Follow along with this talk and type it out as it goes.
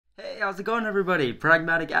Hey, how's it going, everybody?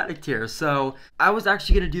 Pragmatic Addict here. So, I was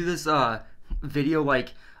actually gonna do this video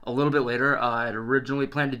like a little bit later. I'd originally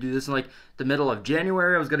planned to do this in like the middle of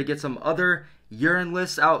January. I was gonna get some other year-end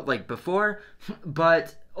lists out like before,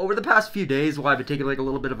 but over the past few days, while I've been taking like a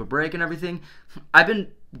little bit of a break and everything, I've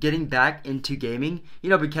been getting back into gaming.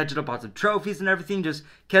 Been catching up on some trophies and everything, just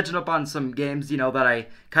catching up on some games, that I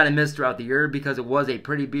kind of missed throughout the year because it was a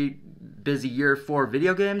pretty busy year for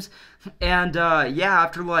video games. And yeah,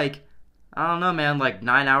 after like, I don't know, man, like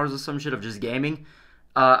 9 hours or some shit of just gaming,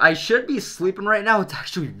 I should be sleeping right now. It's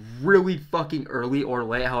actually really fucking early or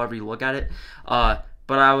late, however you look at it. But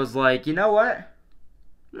I was like, you know what?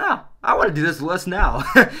 No, I want to do this list now.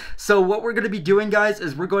 So what we're going to be doing, guys,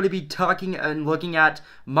 is we're going to be talking and looking at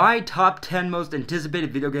my top 10 most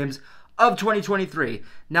anticipated video games of 2023.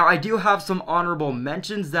 Now, I do have some honorable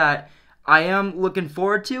mentions that I am looking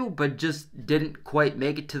forward to, but just didn't quite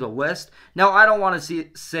make it to the list. Now, I don't want to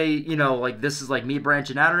say, like this is like me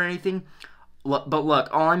branching out or anything. But look,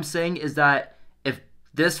 all I'm saying is that if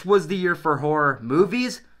this was the year for horror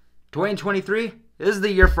movies, 2023 is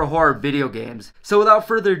the year for horror video games. So without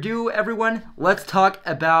further ado, everyone, let's talk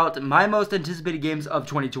about my most anticipated games of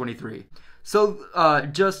 2023. So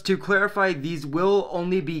just to clarify, these will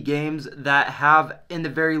only be games that have, in the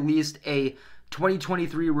very least, a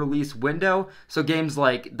 2023 release window. So games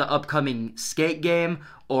like the upcoming Skate game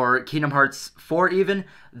or Kingdom Hearts 4 even,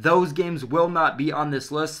 those games will not be on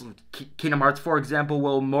this list. Kingdom Hearts, for example,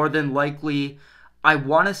 will more than likely, I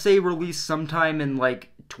want to say, release sometime in like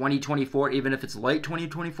 2024, even if it's late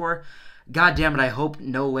 2024. God damn it, I hope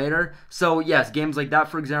no later. So yes, games like that,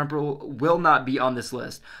 for example, will not be on this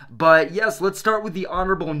list. But yes, let's start with the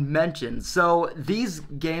honorable mentions. So these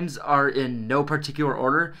games are in no particular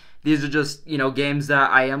order. These are just, games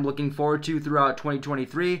that I am looking forward to throughout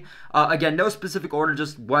 2023. Again, no specific order,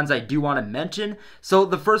 just ones I do want to mention. So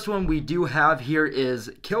the first one we do have here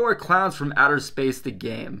is Killer Clowns from Outer Space, the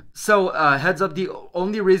game. So heads up, the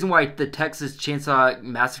only reason why the Texas Chainsaw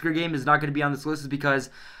Massacre game is not going to be on this list is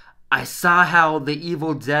because I saw how the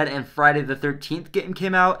Evil Dead and Friday the 13th game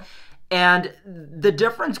came out, and the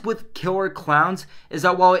difference with Killer Clowns is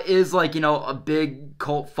that while it is like, a big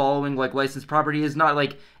cult following, like licensed property, is not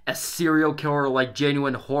like a serial killer, like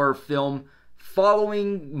genuine horror film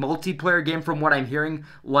following multiplayer game from what I'm hearing,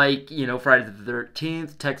 like, Friday the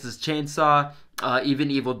 13th, Texas Chainsaw, even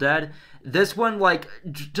Evil Dead. This one, like,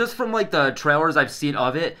 just from like the trailers I've seen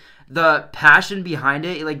of it, the passion behind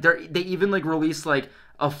it, like they even like released like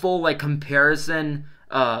a full like comparison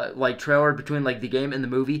like trailer between like the game and the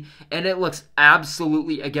movie, and it looks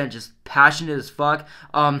absolutely, again, just passionate as fuck.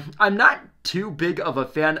 I'm not too big of a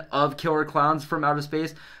fan of Killer Clowns from Outer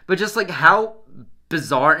Space, but just like how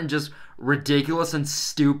bizarre and just ridiculous and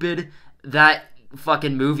stupid that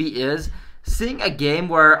fucking movie is, seeing a game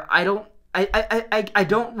where I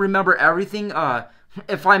don't remember everything.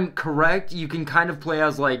 If I'm correct, you can kind of play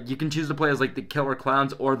as like, you can choose to play as like the Killer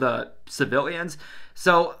Clowns or the civilians.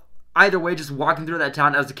 So either way, just walking through that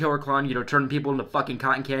town as a killer clown, turning people into fucking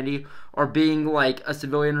cotton candy, or being like a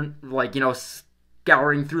civilian, like,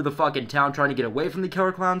 scouring through the fucking town trying to get away from the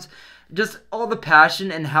killer clowns. Just all the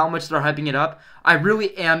passion and how much they're hyping it up. I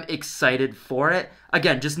really am excited for it.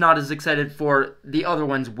 Again, just not as excited for the other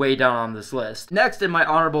ones way down on this list. Next in my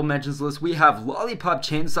honorable mentions list, we have Lollipop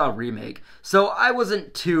Chainsaw Remake. So I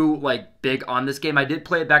wasn't too like big on this game. I did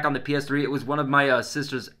play it back on the PS3. It was one of my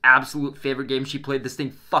sister's absolute favorite games. She played this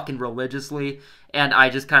thing fucking religiously, and I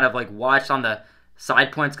just kind of like watched on the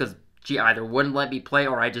side points because she either wouldn't let me play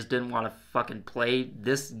or I just didn't want to fucking play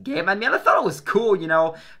this game. I mean, I thought it was cool,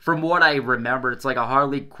 from what I remember. It's like a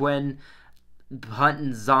Harley Quinn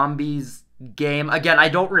hunting zombies game. Again, I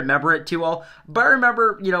don't remember it too well, but I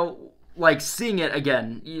remember, like seeing it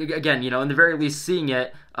again, in the very least seeing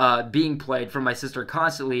it being played from my sister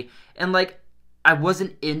constantly, and like I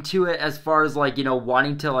wasn't into it as far as like,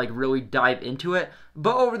 wanting to like really dive into it.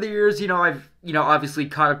 But over the years, I've, obviously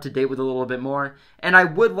caught up to date with a little bit more. And I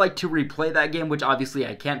would like to replay that game, which obviously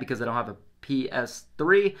I can't because I don't have a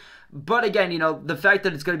PS3. But again, the fact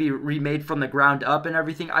that it's going to be remade from the ground up and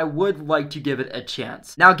everything, I would like to give it a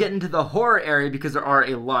chance. Now get into the horror area, because there are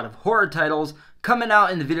a lot of horror titles coming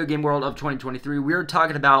out in the video game world of 2023. We're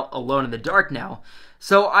talking about Alone in the Dark now.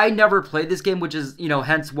 So I never played this game, which is,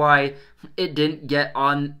 hence why it didn't get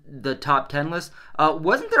on the top 10 list.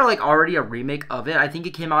 Wasn't there like already a remake of it? I think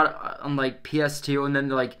it came out on like PS2, and then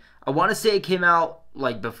like, I want to say it came out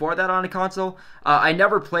like before that on a console. I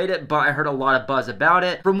never played it, but I heard a lot of buzz about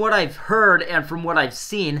it. From what I've heard and from what I've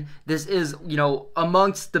seen, this is,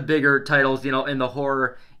 amongst the bigger titles, in the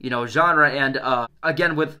horror, genre. And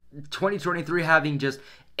again, with 2023 having just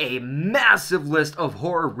a massive list of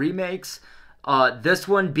horror remakes. This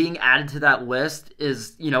one being added to that list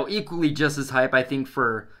is, equally just as hype, I think,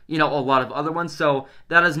 for, a lot of other ones. So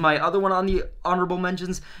that is my other one on the honorable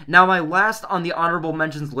mentions. Now, my last on the honorable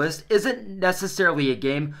mentions list isn't necessarily a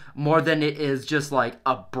game more than it is just like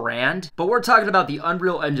a brand, but we're talking about the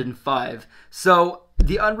Unreal Engine 5. So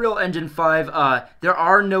the Unreal Engine 5, there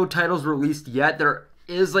are no titles released yet. There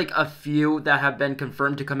is like a few that have been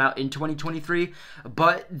confirmed to come out in 2023,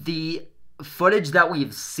 but the footage that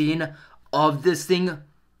we've seen of this thing,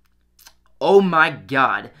 oh my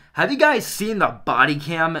god. Have you guys seen the body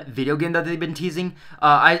cam video game that they've been teasing?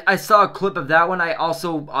 I saw a clip of that one. I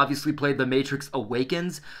also obviously played The Matrix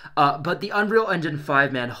Awakens, but the Unreal Engine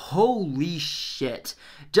 5, man, holy shit.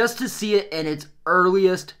 Just to see it in its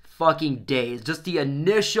earliest fucking days, just the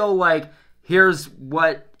initial, like, here's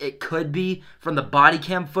what it could be from the body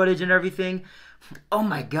cam footage and everything. Oh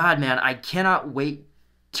my god, man, I cannot wait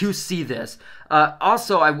to see this.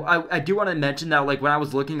 Also, I do want to mention that, like, when I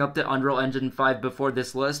was looking up the Unreal Engine 5 before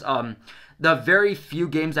this list, the very few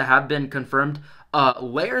games that have been confirmed,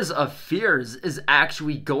 Layers of Fears is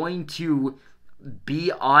actually going to be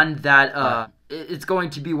on that, it's going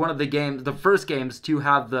to be one of the first games to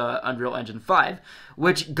have the Unreal Engine 5,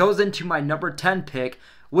 which goes into my number 10 pick,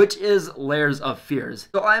 which is Layers of Fears.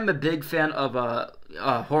 So I'm a big fan of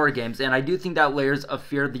horror games, and I do think that Layers of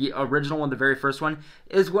Fear, the original one, the very first one,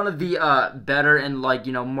 is one of the better and, like,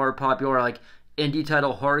 more popular, like, indie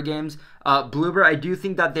title horror games. Bloober, I do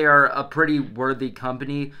think that they are a pretty worthy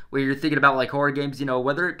company where you're thinking about, like, horror games,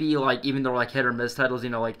 whether it be, like, even though, like, hit or miss titles,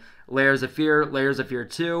 like Layers of Fear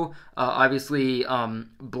 2, obviously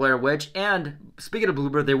Blair Witch, and speaking of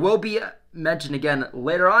Bloober, they will be mentioned again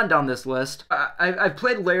later on down this list. I've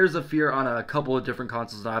played Layers of Fear on a couple of different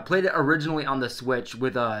consoles now. I played it originally on the Switch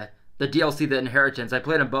with the DLC, The Inheritance. I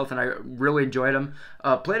played them both and I really enjoyed them.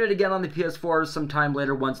 Played it again on the PS4 sometime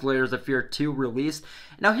later once Layers of Fear 2 released.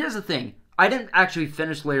 Now here's the thing. I didn't actually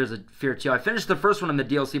finish Layers of Fear 2. I finished the first one in the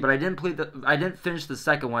DLC, but I didn't finish the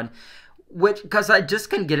second one, because I just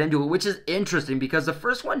couldn't get into it, which is interesting because the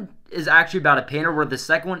first one is actually about a painter where the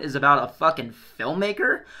second one is about a fucking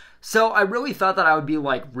filmmaker. So I really thought that I would be,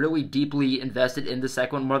 like, really deeply invested in the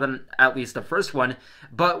second one more than at least the first one.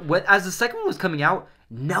 But as the second one was coming out,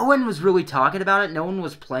 no one was really talking about it. No one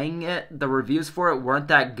was playing it. The reviews for it weren't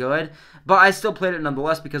that good. But I still played it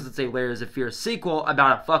nonetheless because it's a Layers of Fear sequel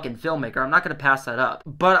about a fucking filmmaker. I'm not going to pass that up.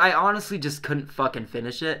 But I honestly just couldn't fucking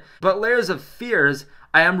finish it. But Layers of Fears,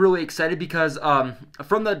 I am really excited because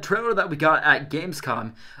from the trailer that we got at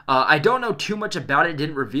Gamescom, I don't know too much about it,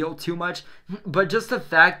 didn't reveal too much, but just the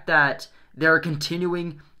fact that they're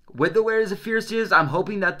continuing with the Layers of Fear series, I'm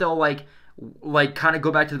hoping that they'll like kind of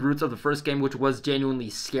go back to the roots of the first game, which was genuinely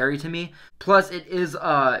scary to me. Plus, it is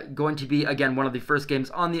going to be, again, one of the first games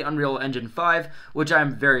on the Unreal Engine 5, which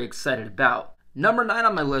I'm very excited about. Number 9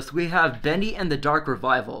 on my list, we have Bendy and the Dark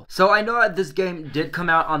Revival. So I know that this game did come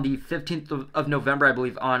out on the 15th of November, I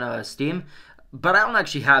believe, on Steam, but I don't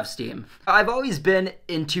actually have Steam. I've always been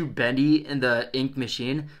into Bendy and the Ink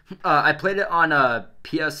Machine. I played it on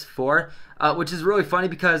PS4, which is really funny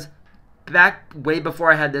because back way before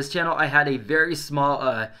I had this channel, I had a very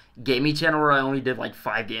small gaming channel where I only did like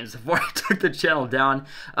 5 games before I took the channel down.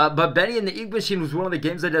 But Bendy and the Ink Machine was one of the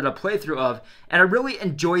games I did a playthrough of, and I really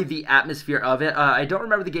enjoyed the atmosphere of it. I don't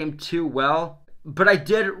remember the game too well, but I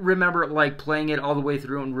did remember like playing it all the way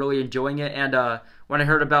through and really enjoying it. And when I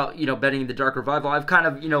heard about, Bendy and the Dark Revival, I've kind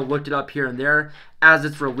of, looked it up here and there as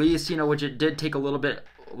it's released, which it did take a little bit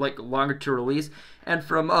like longer to release. And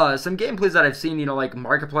from some gameplays that I've seen, like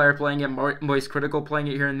Markiplier playing it, Moist Critical playing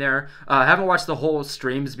it here and there. I haven't watched the whole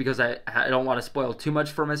streams because I don't want to spoil too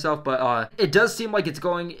much for myself, but it does seem like it's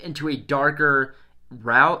going into a darker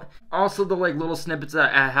route. Also, the like little snippets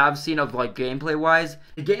that I have seen of like gameplay wise,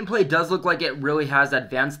 the gameplay does look like it really has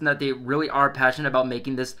advanced and that they really are passionate about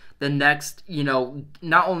making this the next,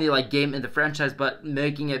 not only like game in the franchise, but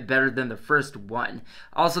making it better than the first one.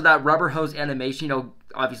 Also, that rubber hose animation,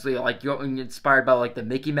 obviously like going inspired by like the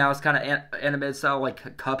Mickey Mouse kind of animated style,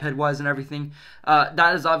 like Cuphead was and everything.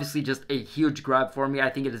 That is obviously just a huge grab for me. I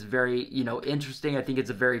think it is very, interesting. I think it's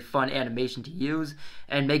a very fun animation to use,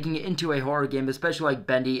 and making it into a horror game, especially like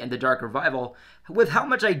Bendy and the Dark Revival, with how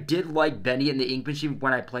much I did like Bendy and the Ink Machine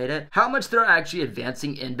when I played it, how much they're actually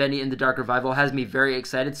advancing in Bendy and the Dark Revival has me very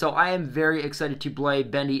excited. So I am very excited to play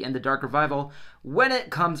Bendy and the Dark Revival when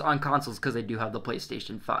it comes on consoles, because I do have the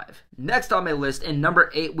PlayStation 5. Next on my list, in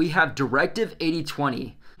number 8, we have Directive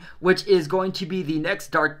 8020, which is going to be the next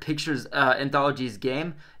Dark Pictures Anthologies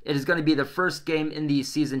game. It is going to be the first game in the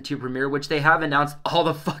Season 2 premiere, which they have announced all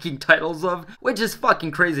the fucking titles of, which is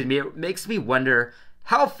fucking crazy to me. It makes me wonder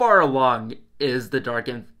how far along is the Dark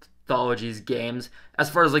Anthologies games as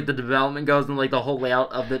far as like the development goes and like the whole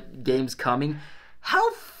layout of the games coming?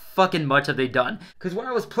 How fucking much have they done? Because when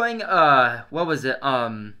I was playing, what was it?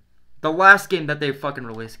 The last game that they fucking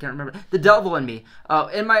released, I can't remember. The Devil in Me.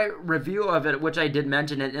 In my review of it, which I did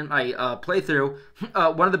mention it in my playthrough,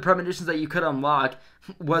 one of the premonitions that you could unlock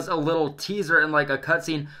was a little teaser and like a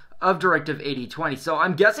cutscene of Directive 8020. So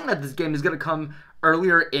I'm guessing that this game is going to come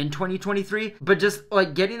earlier in 2023, but just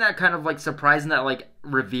like getting that kind of like surprise and that like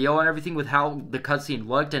reveal and everything with how the cutscene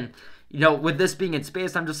looked, and you know, with this being in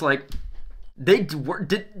space, I'm just like, is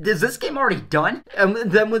this game already done? And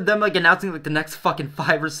then with them like announcing like the next fucking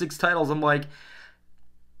 5 or 6 titles, I'm like,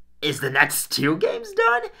 is the next 2 games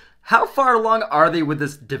done? How far along are they with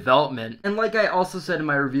this development? And like I also said in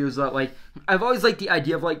my reviews, that like I've always liked the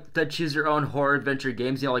idea of like the choose your own horror adventure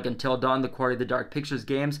games, you know, like Until Dawn, the Quarry of the Dark Pictures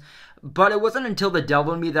games. But it wasn't until The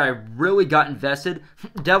Devil in Me that I really got invested.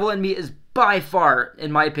 Devil in Me is by far,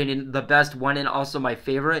 in my opinion, the best one, and also my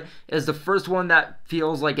favorite. It is the first one that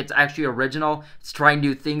feels like it's actually original. It's trying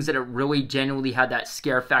new things, and it really genuinely had that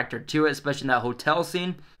scare factor to it, especially in that hotel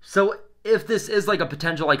scene. So if this is like a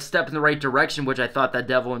potential like step in the right direction, which I thought that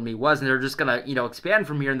Devil in Me was, and they're just gonna, you know, expand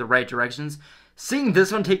from here in the right directions, seeing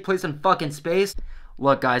this one take place in fucking space,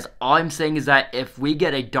 look guys, all I'm saying is that if we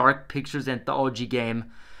get a Dark Pictures anthology game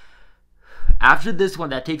after this one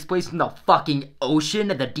that takes place in the fucking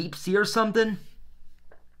ocean, at the deep sea or something,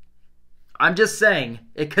 I'm just saying,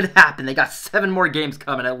 it could happen. They got 7 more games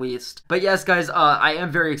coming at least. But yes, guys, I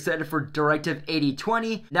am very excited for Directive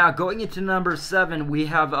 8020. Now, going into number 7, we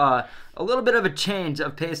have a little bit of a change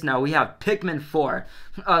of pace now. We have Pikmin 4.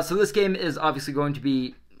 So this game is obviously going to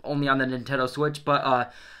be only on the Nintendo Switch,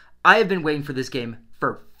 but I have been waiting for this game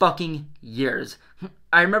for fucking years.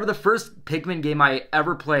 I remember the first Pikmin game I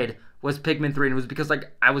ever played was Pikmin 3, and it was because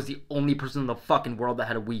like I was the only person in the fucking world that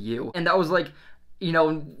had a Wii U. And that was like, you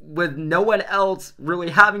know, with no one else really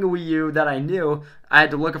having a Wii U that I knew, I had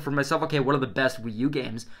to look up for myself, okay, what are the best Wii U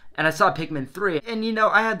games? And I saw Pikmin 3, and you know,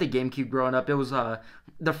 I had the GameCube growing up. It was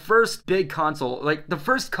the first big console, like the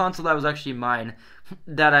first console that was actually mine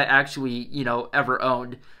that I actually, you know, ever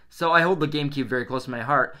owned. So I hold the GameCube very close to my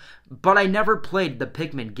heart, but I never played the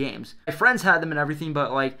Pikmin games. My friends had them and everything,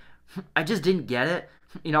 but like, I just didn't get it.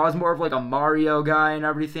 You know, I was more of like a Mario guy and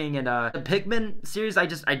everything, and the Pikmin series,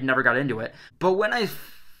 I never got into it. But when I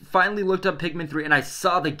finally looked up Pikmin 3 and I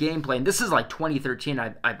saw the gameplay, and this is like 2013,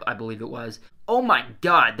 I believe it was. Oh my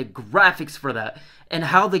god, the graphics for that, and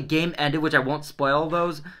how the game ended, which I won't spoil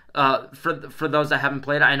those, for those that haven't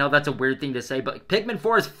played it. I know that's a weird thing to say, but Pikmin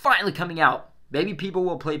 4 is finally coming out. Maybe people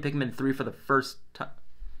will play Pikmin 3 for the first time.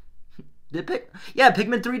 Yeah,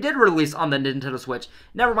 Pikmin 3 did release on the Nintendo Switch.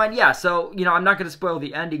 Never mind, yeah, so, you know, I'm not going to spoil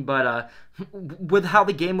the ending, but with how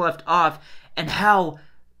the game left off and how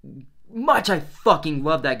much I fucking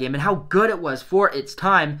love that game and how good it was for its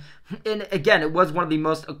time. And again, it was one of the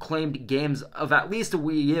most acclaimed games of at least a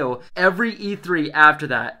Wii U. Every E3 after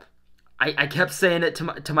that, I kept saying it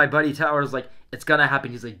to my buddy Towers, like, it's going to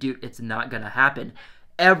happen. He's like, dude, it's not going to happen.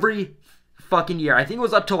 Every fucking year. I think it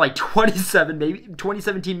was up to like 2017,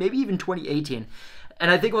 maybe even 2018.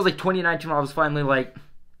 And I think it was like 2019 when I was finally like,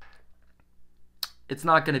 it's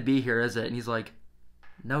not going to be here, is it? And he's like,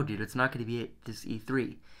 no, dude, it's not going to be at this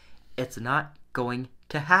E3. It's not going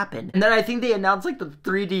to happen. And then I think they announced like the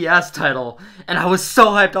 3DS title, and I was so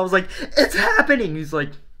hyped. I was like, it's happening. He's like,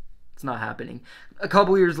 it's not happening. A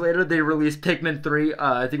couple years later, they released Pikmin 3.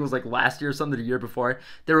 I think it was like last year or something, the year before.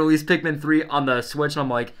 They released Pikmin 3 on the Switch, and I'm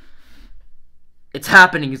like, it's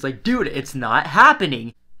happening. He's like, dude, it's not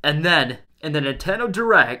happening. And then in the Nintendo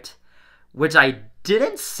Direct, which I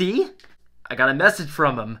didn't see, I got a message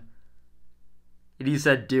from him. And he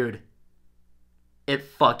said, dude, it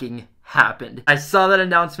fucking happened. I saw that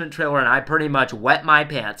announcement trailer and I pretty much wet my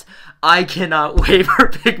pants. I cannot wait for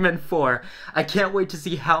Pikmin 4. I can't wait to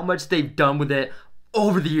see how much they've done with it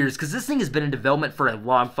over the years, because this thing has been in development for a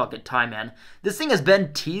long fucking time, man. This thing has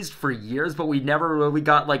been teased for years, but we never really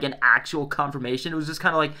got like an actual confirmation. It was just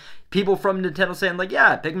kind of like people from Nintendo saying like,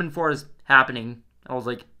 yeah, Pikmin 4 is happening. I was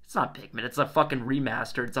like, it's not Pikmin, it's a fucking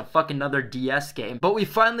remaster. It's a fucking another DS game. But we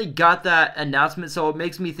finally got that announcement, so it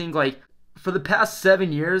makes me think like, for the past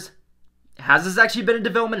 7 years, has this actually been in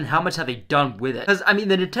development, and how much have they done with it? Because, I mean,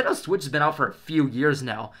 the Nintendo Switch has been out for a few years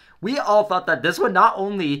now. We all thought that this would not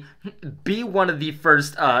only be one of the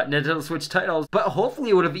first Nintendo Switch titles, but hopefully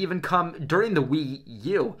it would have even come during the Wii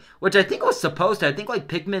U, which I think was supposed to. I think, like,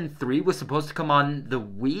 Pikmin 3 was supposed to come on the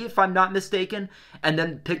Wii, if I'm not mistaken, and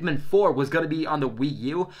then Pikmin 4 was going to be on the Wii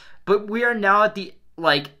U. But we are now at the,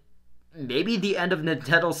 like, maybe the end of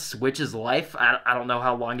Nintendo Switch's life. I don't know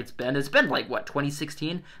how long it's been. It's been like, what,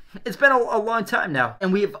 2016? It's been a long time now.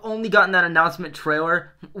 And we have only gotten that announcement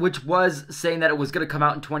trailer, which was saying that it was going to come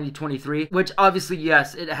out in 2023, which obviously,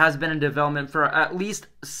 yes, it has been in development for at least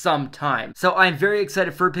some time. So I'm very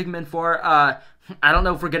excited for Pikmin 4. I don't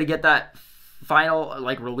know if we're going to get that final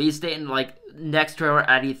like release date and like next trailer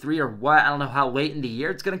at E3 or what. I don't know how late in the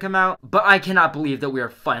year it's going to come out, but I cannot believe that we are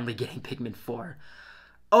finally getting Pikmin 4.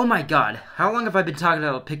 Oh my god, how long have I been talking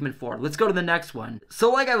about Pikmin 4? Let's go to the next one.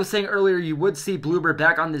 So like I was saying earlier, you would see Bloober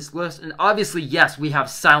back on this list, and obviously, yes, we have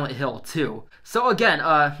Silent Hill 2. So again,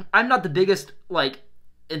 I'm not the biggest, like,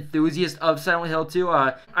 enthusiast of Silent Hill 2.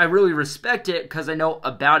 I really respect it because I know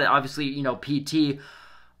about it. Obviously, you know, PT.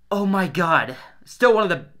 Oh my god. Still one of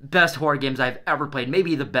the best horror games I've ever played.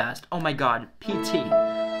 Maybe the best. Oh my god, PT.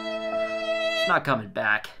 It's not coming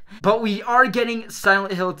back. But we are getting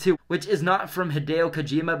Silent Hill 2, which is not from Hideo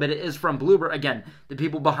Kojima, but it is from Bloober. Again, the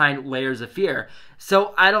people behind Layers of Fear.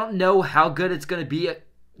 So I don't know how good it's going to be. It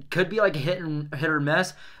could be like a hit or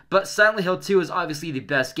miss. But Silent Hill 2 is obviously the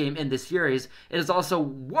best game in this series. It is also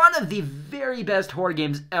one of the very best horror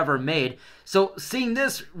games ever made. So seeing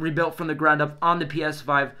this rebuilt from the ground up on the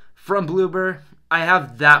PS5 from Bloober, I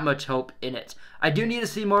have that much hope in it. I do need to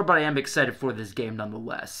see more, but I am excited for this game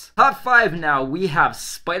nonetheless. Top 5 now, we have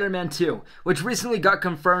Spider-Man 2, which recently got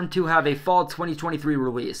confirmed to have a fall 2023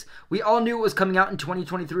 release. We all knew it was coming out in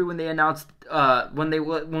 2023 when they announced,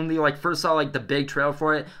 when we like first saw like the big trailer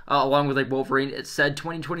for it, along with like Wolverine. It said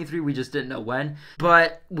 2023, we just didn't know when.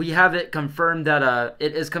 But we have it confirmed that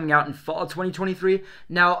it is coming out in fall 2023.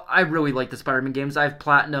 Now, I really like the Spider-Man games. I've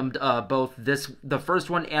platinumed both the first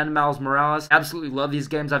one and Miles Morales. Absolutely love these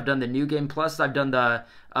games. I've done the New Game Plus. I've done the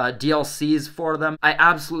DLCs for them. I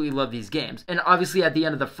absolutely love these games. And obviously at the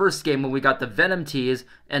end of the first game when we got the Venom tease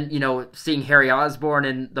and, you know, seeing Harry Osborn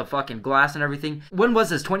and the fucking glass and everything. When was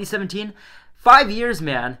this? 2017? 5 years,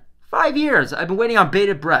 man. 5 years. I've been waiting on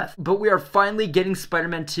bated breath. But we are finally getting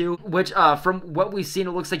Spider-Man 2, which from what we've seen,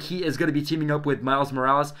 it looks like he is going to be teaming up with Miles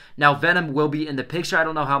Morales. Now, Venom will be in the picture. I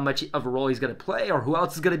don't know how much of a role he's going to play or who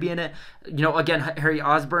else is going to be in it. You know, again, Harry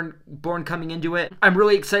Osborn coming into it. I'm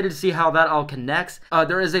really excited to see how that all connects.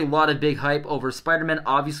 There is a lot of big hype over Spider-Man,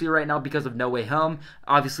 obviously, right now because of No Way Home.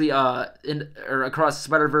 Obviously, Across the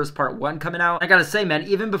Spider-Verse Part 1 coming out. I gotta say, man,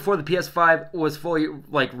 even before the PS5 was fully,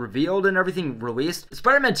 like, revealed and everything released,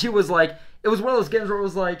 Spider-Man 2 was like, it was one of those games where it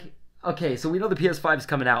was like, okay, so we know the PS5 is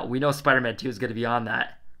coming out. We know Spider-Man 2 is going to be on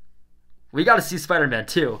that. We got to see Spider-Man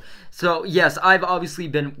 2. So, yes, I've obviously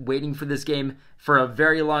been waiting for this game for a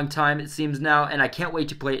very long time, it seems now, and I can't wait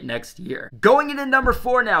to play it next year. Going into number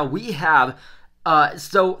 4 now, we have,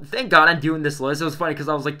 so thank God I'm doing this list. It was funny because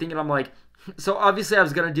I was like thinking, I'm like, so obviously I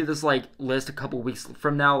was going to do this like list a couple weeks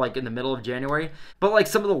from now, like in the middle of January, but like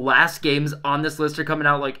some of the last games on this list are coming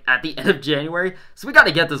out like at the end of January, so we got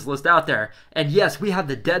to get this list out there. And yes, we have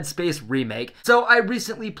the Dead Space remake. So I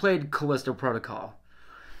recently played Callisto Protocol.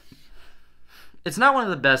 It's not one of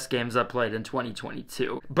the best games I played in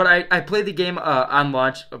 2022, but I played the game on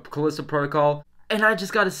launch of Callisto Protocol, and I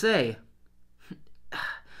just got to say,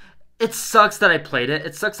 it sucks that I played it.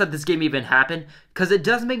 It sucks that this game even happened, because it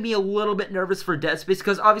does make me a little bit nervous for Dead Space,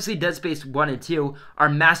 because obviously Dead Space 1 and 2 are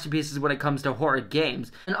masterpieces when it comes to horror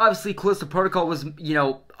games. And obviously Callisto Protocol was,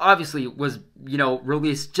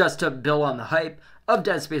 released just to build on the hype of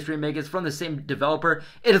Dead Space Remake. It's from the same developer.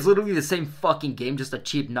 It is literally the same fucking game, just a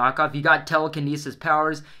cheap knockoff. You got telekinesis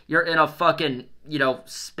powers. You're in a fucking,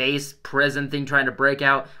 space prison thing trying to break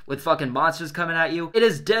out with fucking monsters coming at you. It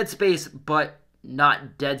is Dead Space, but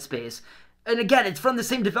not Dead Space. And again, it's from the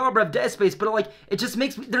same developer of Dead Space, but like, it just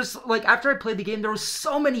makes me, after I played the game, there were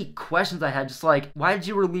so many questions I had, just like, why did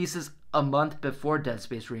you release this a month before Dead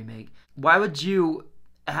Space Remake? Why would you,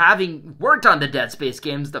 having worked on the Dead Space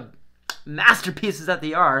games, the masterpieces that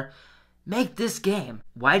they are, make this game?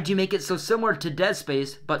 Why did you make it so similar to Dead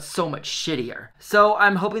Space, but so much shittier? So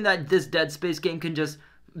I'm hoping that this Dead Space game can just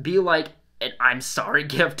be like an I'm sorry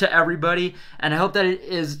gift to everybody, and I hope that it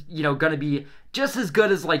is, gonna be just as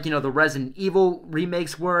good as, the Resident Evil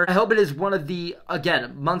remakes were. I hope it is one of the, again,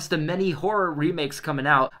 amongst the many horror remakes coming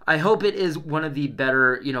out, I hope it is one of the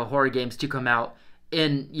better, horror games to come out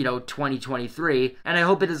in, 2023. And I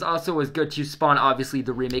hope it is also as good to spawn, obviously,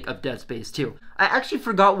 the remake of Dead Space 2. I actually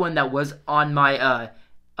forgot one that was on my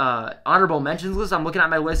honorable mentions list. I'm looking at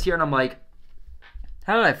my list here, and I'm like,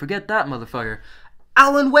 how did I forget that motherfucker?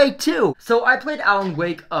 Alan Wake 2! So I played Alan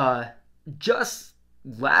Wake, just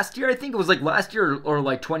last year. I think it was like last year or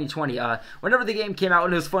like 2020, whenever the game came out.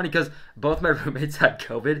 And it was funny because both my roommates had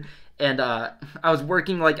COVID, and I was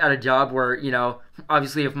working like at a job where, you know,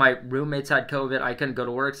 obviously if my roommates had COVID, I couldn't go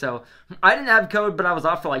to work, so I didn't have COVID, but I was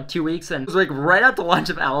off for like 2 weeks, and it was like right at the launch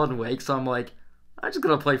of Alan Wake, so I'm like, I'm just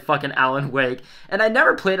gonna play fucking Alan Wake. And I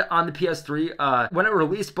never played it on the PS3 when it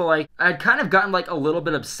released, but like I'd kind of gotten like a little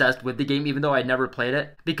bit obsessed with the game, even though I never played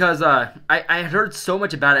it, because I had heard so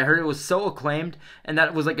much about it. I heard it was so acclaimed, and that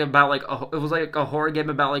it was like about like it was like a horror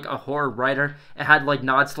game about like a horror writer. It had like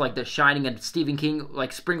nods to like The Shining and Stephen King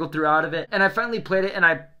like sprinkled throughout of it. And I finally played it, and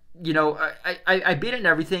I beat it and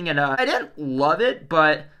everything, and I didn't love it,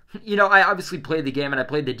 but you know, I obviously played the game and I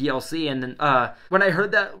played the DLC, and then when I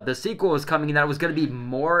heard that the sequel was coming and that it was going to be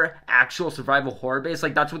more actual survival horror based,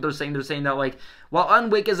 like that's what they're saying. They're saying that like, while Alan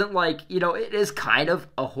Wake isn't like, you know, it is kind of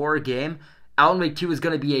a horror game, Alan Wake 2 is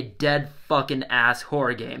going to be a dead fucking ass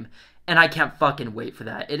horror game. And I can't fucking wait for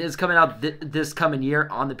that. It is coming out this coming year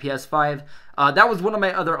on the PS5. That was one of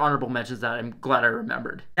my other honorable mentions that I'm glad I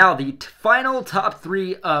remembered. Now, the final top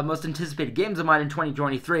 3 most anticipated games of mine in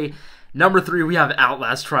 2023. Number 3, we have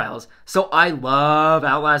Outlast Trials. So I love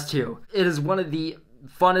Outlast 2. It is one of the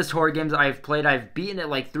funnest horror games I've played. I've beaten it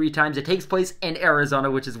like 3 times. It takes place in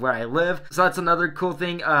Arizona, which is where I live. So that's another cool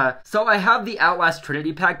thing. So I have the Outlast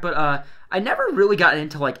Trinity Pack, but I never really got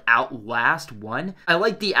into like Outlast 1. I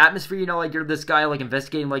like the atmosphere, you know, like you're this guy like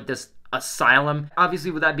investigating like this asylum.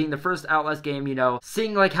 Obviously, with that being the first Outlast game, you know,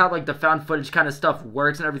 seeing like how like the found footage kind of stuff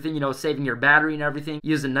works and everything, you know, saving your battery and everything,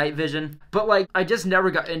 using night vision. But like, I just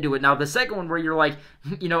never got into it. Now, the second one where you're like,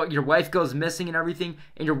 you know, your wife goes missing and everything,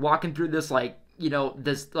 and you're walking through this like, you know,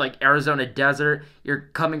 this like Arizona desert, you're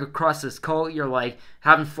coming across this cult, you're like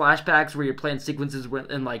having flashbacks where you're playing sequences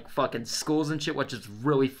in like fucking schools and shit, which is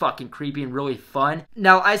really fucking creepy and really fun.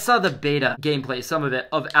 Now, I saw the beta gameplay, some of it,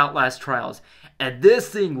 of Outlast Trials, and this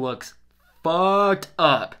thing looks fucked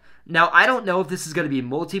up. Now, I don't know if this is going to be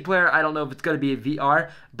multiplayer. I don't know if it's going to be VR.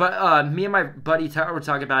 But me and my buddy Tyler were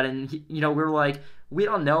talking about it, and he, you know, we were like, we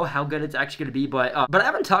don't know how good it's actually going to be. But I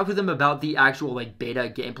haven't talked with him about the actual like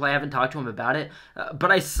beta gameplay. I haven't talked to him about it.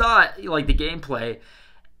 But I saw like the gameplay,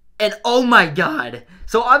 and oh my god.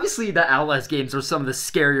 So obviously the Outlast games are some of the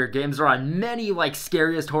scarier games. They're on many like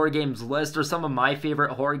scariest horror games lists. They're some of my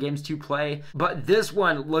favorite horror games to play. But this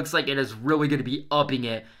one looks like it is really going to be upping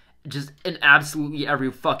it just in absolutely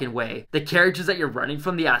every fucking way. The characters that you're running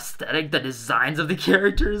from, the aesthetic, the designs of the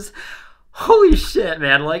characters. Holy shit,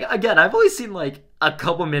 man. Like, again, I've only seen like a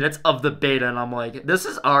couple minutes of the beta, and I'm like, this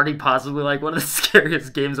is already possibly like one of the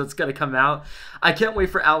scariest games that's gonna come out. I can't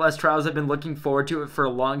wait for Outlast Trials. I've been looking forward to it for a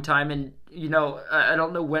long time, and you know, I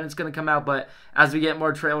don't know when it's gonna come out, but as we get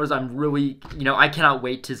more trailers, I'm really, you know, I cannot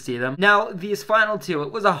wait to see them. Now, these final 2,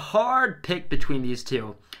 it was a hard pick between these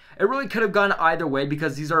 2. It really could have gone either way,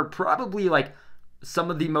 because these are probably like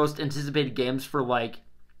some of the most anticipated games for like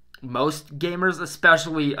most gamers,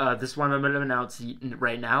 especially this one I'm going to announce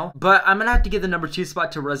right now. But I'm going to have to give the number 2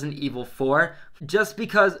 spot to Resident Evil 4, just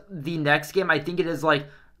because the next game, I think it is like,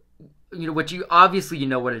 you know, which you obviously, you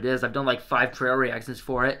know what it is. I've done like 5 trail reactions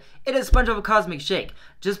for it. It is SpongeBob Cosmic Shake.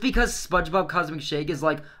 Just because SpongeBob Cosmic Shake is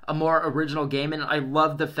like a more original game, and I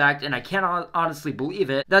love the fact, and I can't honestly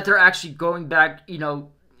believe it, that they're actually going back, you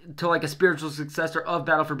know, to like a spiritual successor of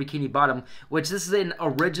Battle for Bikini Bottom, which this is an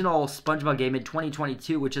original SpongeBob game in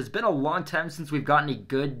 2022, which has been a long time since we've gotten a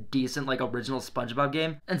good, decent, like original SpongeBob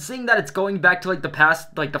game. And seeing that it's going back to like the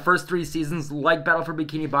past, like the first 3 seasons, like Battle for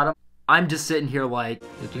Bikini Bottom, I'm just sitting here like,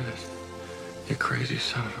 you did it. You crazy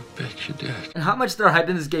son of a bitch, you did. And how much they're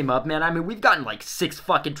hyping this game up, man. I mean, we've gotten like 6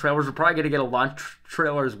 fucking trailers. We're probably gonna get a launch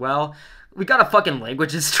trailer as well. We got a fucking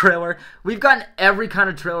languages trailer. We've gotten every kind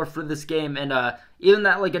of trailer for this game, and even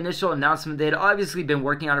that like initial announcement, they'd obviously been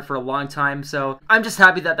working on it for a long time, so I'm just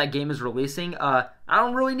happy that that game is releasing. I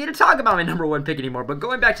don't really need to talk about my number 1 pick anymore, but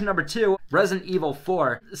going back to number 2, Resident Evil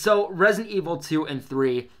 4. So Resident Evil 2 and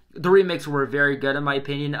 3, the remakes were very good in my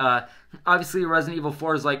opinion. Obviously Resident Evil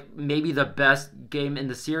 4 is like maybe the best game in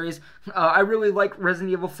the series. I really like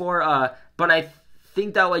Resident Evil 4, but I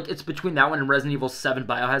think that like it's between that one and Resident Evil 7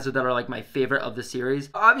 Biohazard that are like my favorite of the series.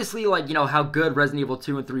 Obviously, like, you know, how good Resident Evil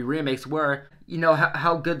 2 and 3 remakes were, you know,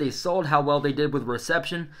 how good they sold, how well they did with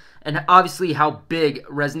reception, and obviously how big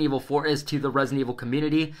Resident Evil 4 is to the Resident Evil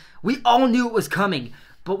community. We all knew it was coming,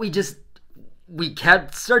 but we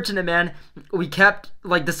kept searching it, man. We kept,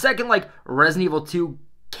 like, the second like Resident Evil 2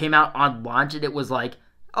 came out on launch, and it was like,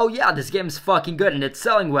 oh yeah, this game's fucking good and it's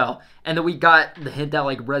selling well. And then we got the hint that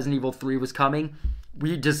like Resident Evil 3 was coming.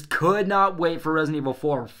 we just could not wait for Resident Evil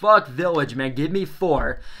 4. Fuck Village, man. Give me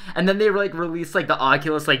 4. And then they like released like the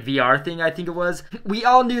Oculus like VR thing, I think it was. We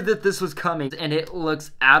all knew that this was coming, and it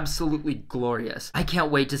looks absolutely glorious. I can't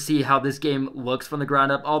wait to see how this game looks from the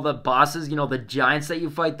ground up. All the bosses, you know, the giants that you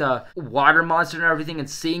fight, the water monster and everything, and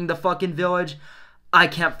seeing the fucking village. I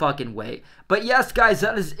can't fucking wait. But yes, guys,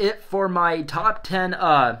 that is it for my top 10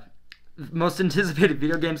 most anticipated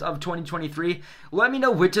video games of 2023. Let me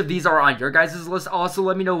know which of these are on your guys' list. Also,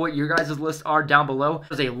 let me know what your guys' lists are down below.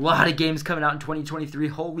 There's a lot of games coming out in 2023.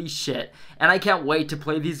 Holy shit. And I can't wait to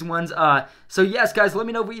play these ones. So yes, guys, let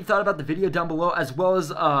me know what you thought about the video down below, as well as,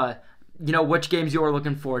 you know, which games you are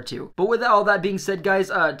looking forward to. But with all that being said,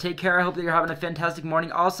 guys, take care. I hope that you're having a fantastic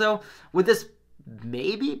morning. Also, with this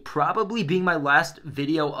probably being my last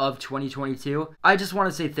video of 2022, I just want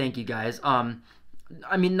to say thank you, guys.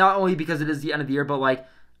 I mean, not only because it is the end of the year, but like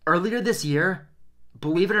earlier this year,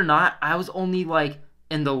 believe it or not, I was only like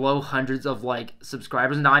in the low hundreds of like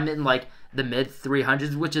subscribers. Now I'm in like the mid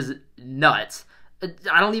 300s, which is nuts.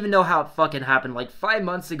 I don't even know how it fucking happened. Like 5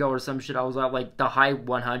 months ago or some shit, I was at like the high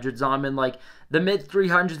 100s. I'm in like the mid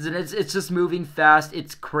 300s, and it's just moving fast.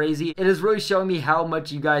 It's crazy. It is really showing me how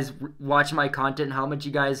much you guys watch my content, how much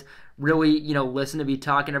you guys really, you know, listen to me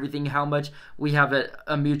talk and everything, how much we have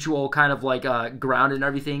a mutual kind of like ground and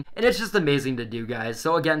everything. And it's just amazing to do, guys.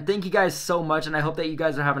 So again, thank you guys so much, and I hope that you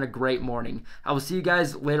guys are having a great morning. I will see you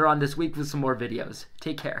guys later on this week with some more videos.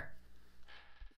 Take care.